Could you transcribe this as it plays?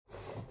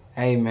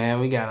Hey man,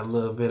 we got a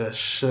little bit of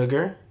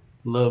sugar,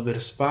 a little bit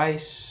of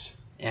spice,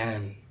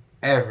 and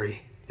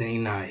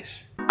everything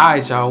nice.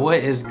 Alright y'all, what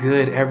is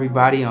good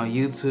everybody on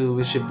YouTube?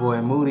 It's your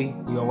boy Moody.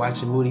 You are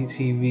watching Moody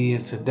TV,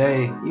 and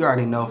today, you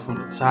already know from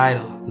the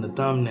title and the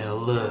thumbnail,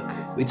 look.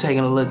 We taking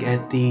a look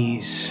at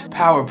these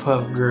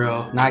Powerpuff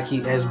Girl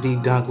Nike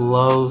SB Dunk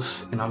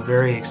Lows, and I'm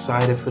very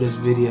excited for this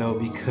video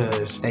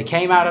because they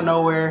came out of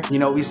nowhere. You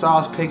know, we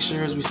saw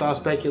pictures, we saw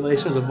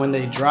speculations of when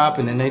they drop,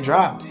 and then they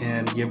dropped,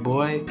 and your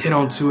boy hit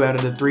on 2 out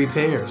of the 3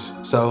 pairs.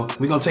 So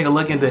we're gonna take a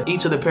look into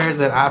each of the pairs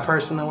that I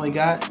personally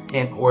got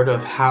in order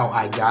of how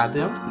I got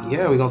them.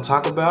 Yeah, we're gonna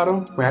talk about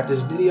them, wrap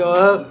this video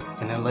up,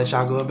 and then let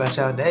y'all go about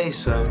y'all day.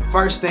 So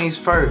first things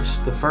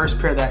first, the first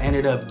pair that I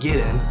ended up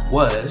getting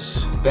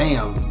was,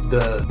 bam,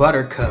 the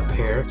Buttercup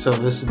pair. So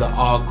this is the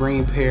all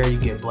green pair. You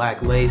get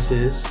black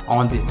laces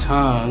on the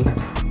tongue.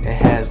 It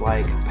has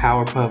like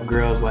Powerpuff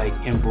Girls like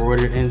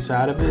embroidered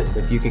inside of it.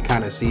 If you can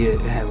kind of see it,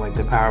 it has like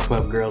the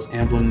Powerpuff Girls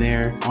emblem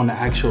there. On the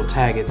actual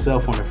tag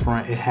itself on the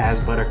front, it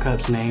has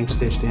Buttercup's name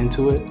stitched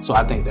into it. So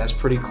I think that's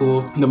pretty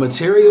cool. The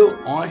material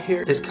on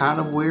here is kind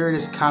of weird.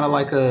 It's kind of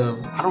like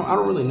a, I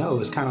don't really know.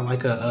 It's kind of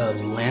like a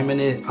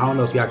laminate. I don't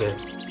know if y'all can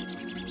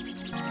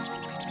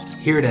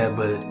hear that,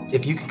 but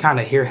if you can kind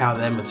of hear how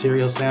that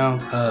material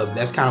sounds,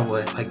 that's kind of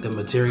what like the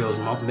material is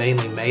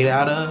mainly made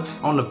out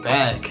of. On the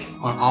back,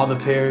 on all the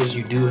pairs,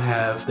 you do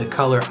have the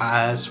color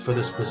eyes for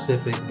the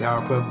specific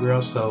Powerpuff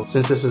Girl. So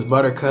since this is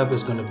Buttercup,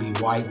 it's going to be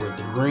white with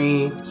the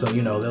green. So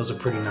you know, those are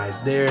pretty nice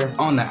there.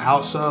 On the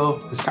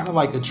outsole, it's kind of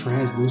like a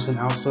translucent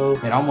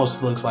outsole. It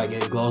almost looks like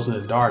it glows in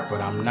the dark,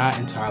 but I'm not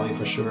entirely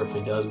for sure if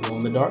it does glow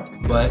in the dark.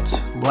 But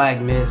black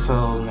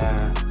midsole,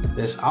 man,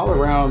 it's all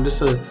around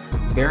just a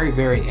very,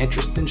 very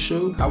interesting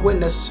shoe. I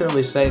wouldn't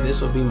necessarily say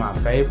this would be my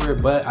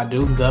favorite, but I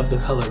do love the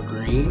color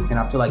green. And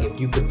I feel like if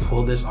you could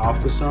pull this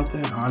off with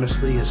something,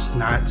 honestly, it's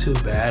not too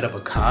bad of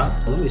a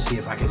cop. Let me see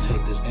if I can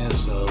take this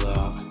insole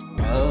out.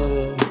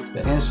 Oh,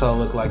 the insole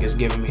look like it's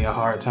giving me a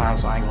hard time,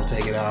 so I ain't gonna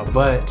take it out.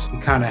 But you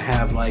kind of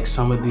have like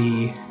some of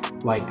the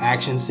like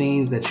action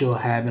scenes that you'll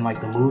have in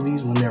like the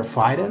movies when they're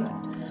fighting,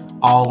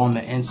 all on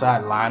the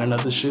inside lining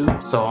of the shoe.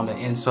 So on the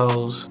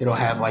insoles, it'll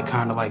have like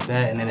kind of like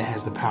that, and then it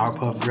has the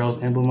Powerpuff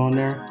Girls emblem on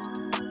there.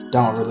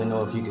 Don't really know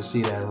if you can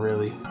see that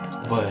really,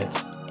 but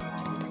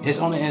it's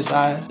on the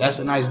inside. That's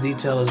a nice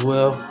detail as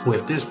well.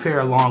 With this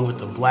pair, along with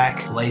the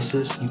black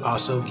laces, you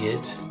also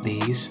get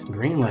these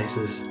green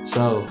laces.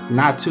 So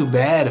not too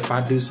bad if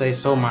I do say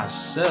so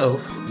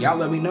myself. Y'all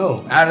let me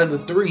know, out of the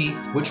 3,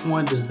 which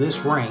one does this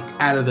rank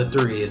out of the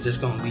 3? Is this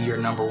gonna be your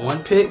number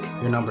 1 pick,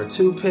 your number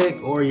 2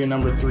 pick, or your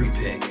number 3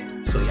 pick?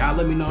 So y'all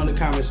let me know in the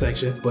comment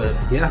section. But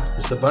yeah,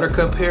 it's the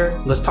Buttercup pair.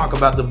 Let's talk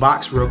about the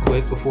box real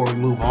quick before we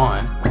move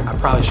on. I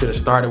probably should have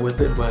started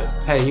with it, but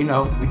hey, you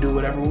know, we do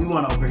whatever we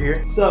want over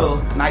here. So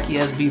Nike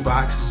SB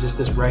box is just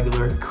this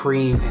regular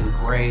cream and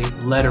gray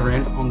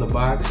lettering on the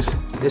box.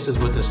 This is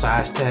what the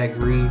size tag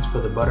reads for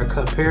the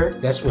Buttercup pair.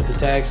 That's what the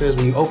tag says.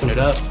 When you open it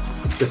up,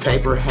 the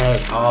paper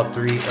has all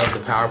 3 of the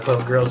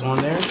Powerpuff Girls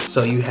on there.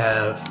 So you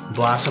have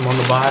Blossom on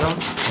the bottom.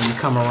 When you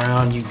come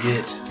around, you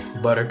get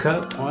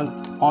Buttercup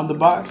on the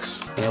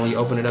box, and then when you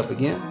open it up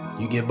again,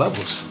 you get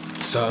Bubbles.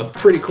 So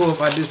pretty cool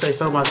if I do say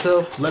so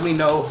myself. Let me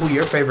know who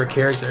your favorite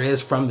character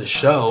is from the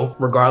show,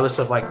 regardless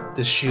of like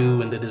the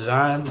shoe and the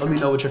design. Let me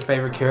know what your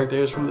favorite character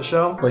is from the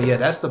show. But yeah,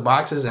 that's the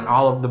boxes, and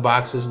all of the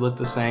boxes look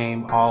the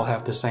same, all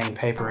have the same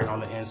papering on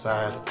the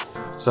inside.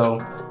 So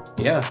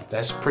yeah,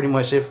 that's pretty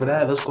much it for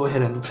that. Let's go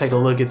ahead and take a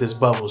look at this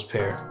Bubbles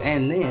pair.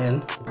 And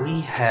then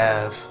we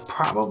have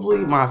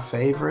probably my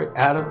favorite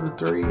out of the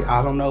 3.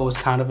 I don't know, it's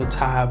kind of a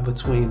tie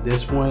between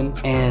this one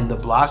and the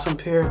Blossom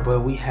pair,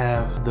 but we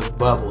have the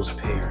Bubbles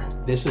pair.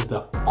 This is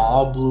the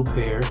all blue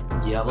pair,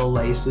 yellow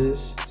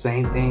laces,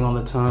 same thing on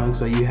the tongue.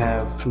 So you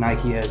have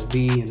Nike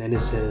SB, and then it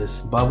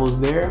says Bubbles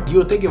there. You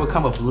would think it would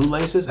come with blue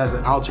laces as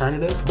an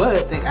alternative,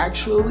 but they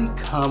actually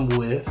come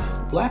with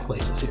black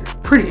laces here.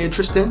 Pretty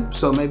interesting.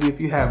 So maybe if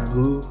you have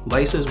blue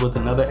laces with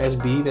another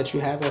SB that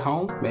you have at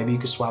home, maybe you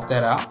could swap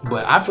that out.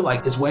 But I feel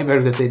like it's way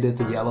better that they did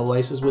the yellow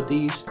laces with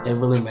these. It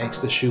really makes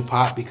the shoe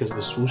pop because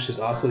the swoosh is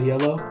also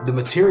yellow. The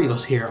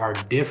materials here are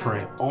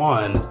different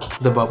on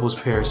the Bubbles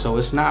pair, so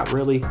it's not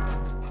really,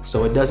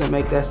 so it doesn't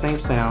make that same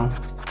sound.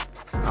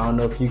 I don't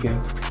know if you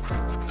can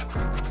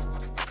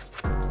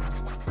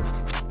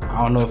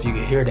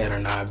hear that or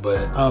not,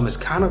 but it's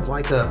kind of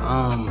like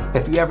a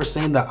if you ever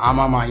seen the I'm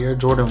on my Air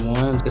Jordan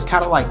 1s, it's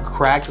kind of like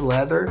cracked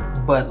leather,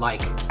 but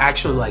like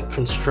actually like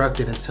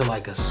constructed into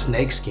like a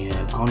snake skin.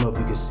 I don't know if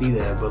you can see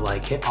that, but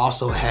like it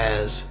also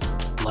has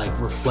like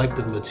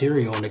reflective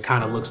material, and it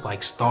kind of looks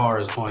like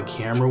stars on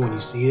camera when you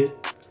see it.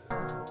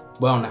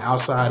 But on the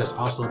outside, it's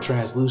also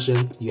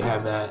translucent. You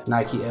have that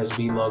Nike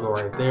SB logo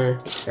right there.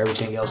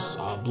 Everything else is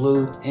all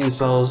blue.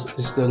 Insoles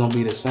is still gonna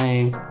be the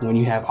same. When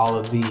you have all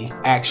of the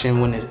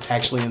action, when it's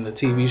actually in the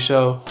TV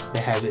show, it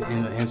has it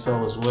in the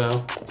insole as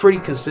well. Pretty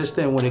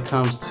consistent when it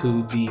comes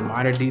to the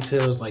minor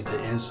details like the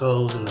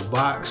insoles and the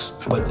box,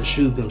 but the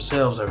shoes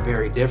themselves are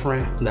very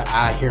different. The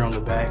eye here on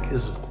the back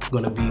is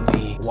gonna be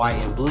the white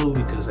and blue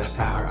because that's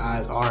how her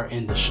eyes are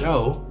in the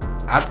show.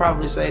 I'd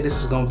probably say this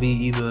is gonna be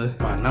either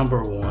my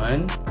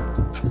 #1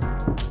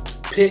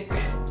 pick.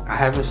 I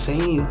haven't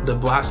seen the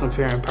Blossom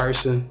pair in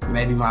person.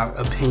 Maybe my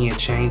opinion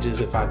changes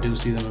if I do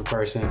see them in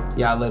person.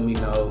 Y'all let me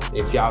know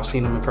if y'all have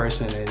seen them in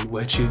person and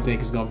what you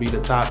think is gonna be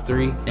the top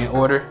 3 in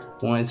order.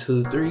 1,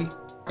 2, 3.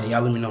 And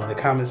y'all let me know in the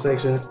comment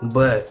section.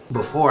 But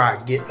before I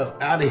get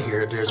up out of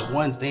here, there's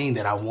one thing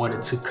that I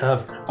wanted to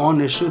cover on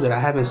this shoe that I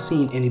haven't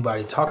seen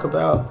anybody talk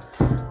about.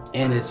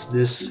 And it's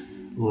this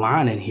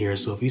lining here.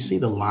 So if you see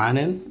the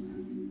lining,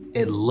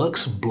 it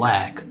looks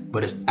black,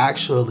 but it's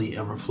actually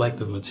a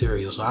reflective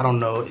material. So I don't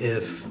know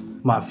if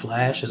my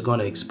flash is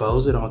gonna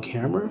expose it on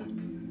camera.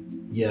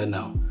 Yeah,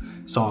 no.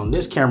 So on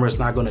this camera, it's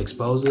not gonna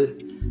expose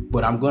it,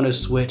 but I'm gonna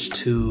switch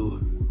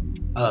to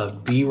a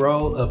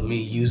B-roll of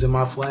me using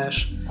my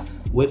flash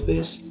with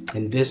this.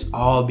 And this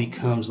all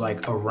becomes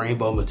like a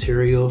rainbow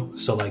material.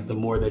 So like the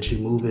more that you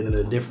move it in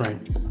a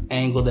different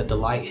angle that the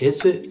light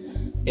hits it,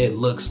 it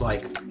looks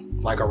like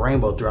a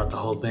rainbow throughout the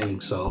whole thing.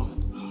 So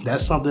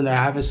that's something that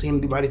I haven't seen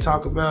anybody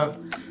talk about.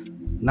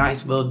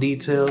 Nice little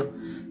detail.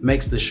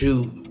 Makes the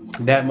shoe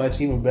that much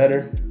even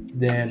better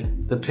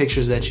than the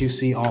pictures that you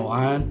see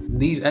online.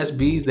 These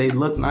SBs, they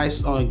look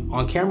nice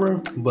on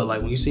camera, but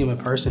like when you see them in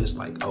person, it's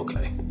like,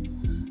 okay,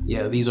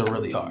 yeah, these are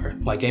really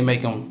hard. Like they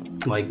make them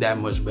like that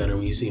much better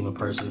when you see them in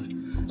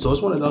person. So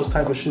it's one of those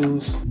type of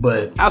shoes.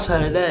 But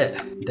outside of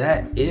that,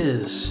 that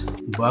is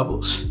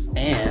Bubbles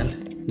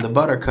and the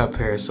Buttercup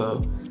pair.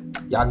 So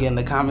y'all get in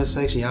the comment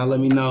section, y'all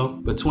let me know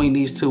between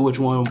these two which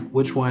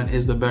one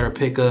is the better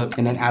pickup,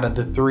 and then out of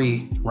the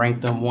 3, rank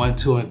them 1,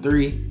 2, and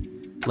 3.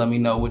 Let me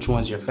know which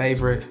one's your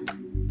favorite,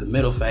 the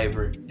middle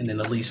favorite, and then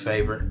the least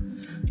favorite.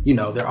 You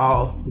know, they're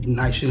all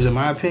nice shoes in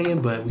my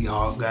opinion, but we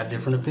all got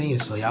different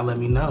opinions, so y'all let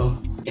me know.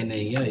 And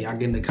then yeah, y'all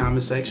get in the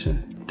comment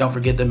section. Don't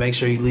forget to make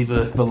sure you leave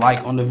a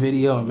like on the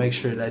video and make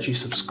sure that you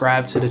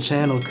subscribe to the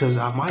channel, because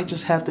I might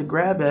just have to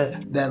grab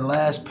at that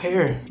last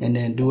pair and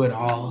then do it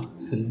all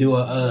and do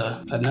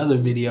another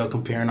video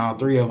comparing all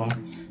 3 of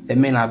them. It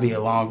may not be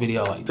a long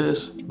video like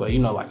this, but you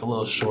know, like a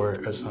little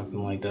short or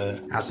something like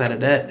that. Outside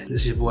of that,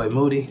 this is your boy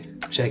Moody,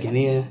 checking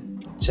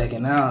in,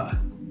 checking out,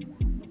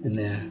 and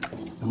then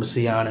I'm gonna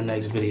see y'all in the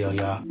next video,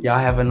 y'all. Y'all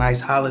have a nice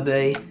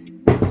holiday.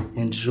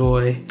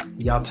 Enjoy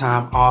y'all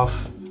time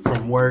off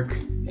from work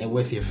and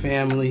with your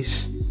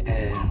families,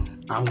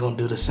 and I'm gonna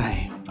do the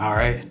same, all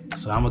right?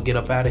 So I'm gonna get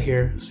up out of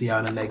here. See y'all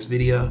in the next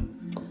video.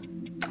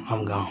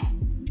 I'm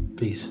gone.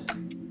 Peace.